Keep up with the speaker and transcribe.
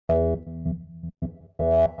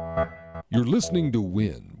You're listening to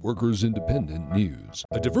WIN, Workers Independent News,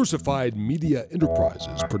 a diversified media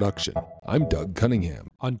enterprises production. I'm Doug Cunningham.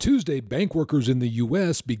 On Tuesday, bank workers in the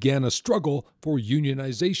U.S. began a struggle for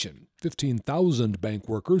unionization. 15,000 bank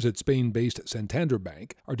workers at Spain-based Santander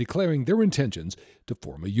Bank are declaring their intentions to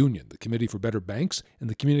form a union. The Committee for Better Banks and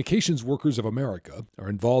the Communications Workers of America are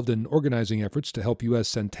involved in organizing efforts to help U.S.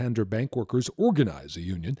 Santander bank workers organize a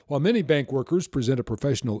union. While many bank workers present a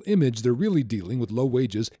professional image, they're really dealing with low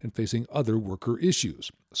wages and facing other worker issues.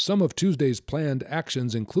 Some of Tuesday's planned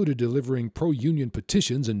actions included delivering pro-union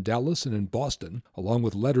petitions in Dallas and in Boston, along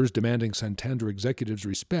with letters demanding Santander executives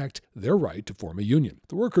respect their right to form a union.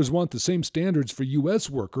 The workers want the same standards for U.S.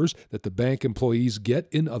 workers that the bank employees get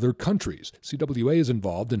in other countries. CWA is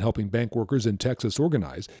involved in helping bank workers in Texas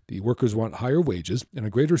organize. The workers want higher wages and a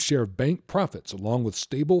greater share of bank profits, along with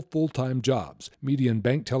stable full-time jobs. Median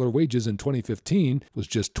bank teller wages in 2015 was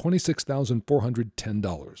just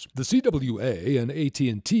 $26,410. The CWA and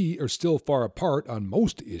AT&T are still far apart on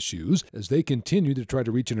most issues as they continue to try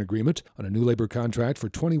to reach an agreement on a new labor contract for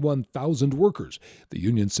 21,000 workers. The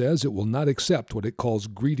union says it will not accept what it calls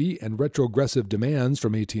greedy and retrogressive demands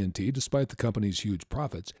from AT&T despite the company's huge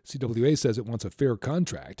profits. CWA says it wants a fair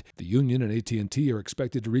contract. The union and AT&T are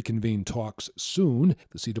expected to reconvene talks soon.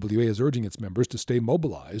 The CWA is urging its members to stay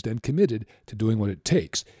mobilized and committed to doing what it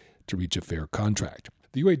takes to reach a fair contract.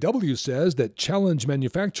 The UAW says that challenge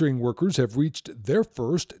manufacturing workers have reached their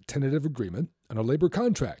first tentative agreement on a labor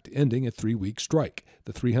contract, ending a 3-week strike.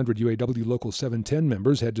 The 300 UAW Local 710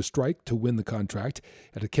 members had to strike to win the contract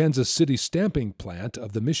at a Kansas City stamping plant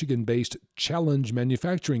of the Michigan-based Challenge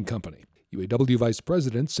Manufacturing Company. UAW Vice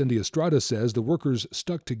President Cindy Estrada says the workers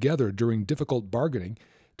stuck together during difficult bargaining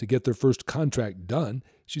to get their first contract done.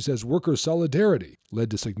 She says worker solidarity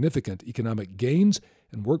led to significant economic gains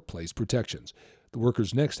and workplace protections. The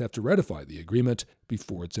workers next have to ratify the agreement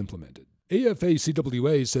before it's implemented.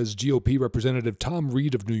 AFA-CWA says GOP Representative Tom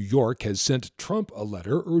Reed of New York has sent Trump a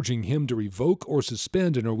letter urging him to revoke or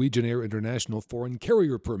suspend a Norwegian Air International foreign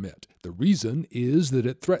carrier permit. The reason is that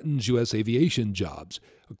it threatens U.S. aviation jobs,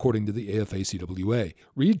 according to the AFA-CWA.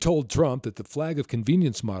 Reed told Trump that the flag of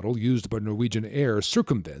convenience model used by Norwegian Air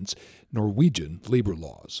circumvents Norwegian labor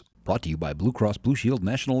laws. Brought to you by Blue Cross Blue Shield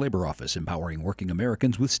National Labor Office, empowering working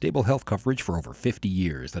Americans with stable health coverage for over 50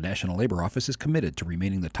 years. The National Labor Office is committed to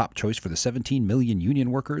remaining the top choice for the 17 million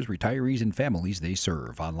union workers, retirees, and families they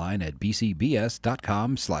serve. Online at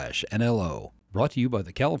bcbs.com/NLO. Brought to you by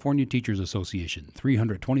the California Teachers Association.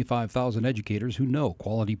 325,000 educators who know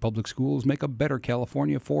quality public schools make a better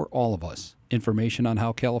California for all of us. Information on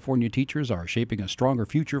how California teachers are shaping a stronger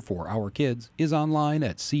future for our kids is online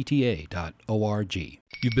at cta.org.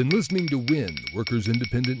 You've been listening to WIN, Workers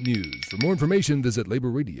Independent News. For more information, visit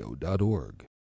laborradio.org.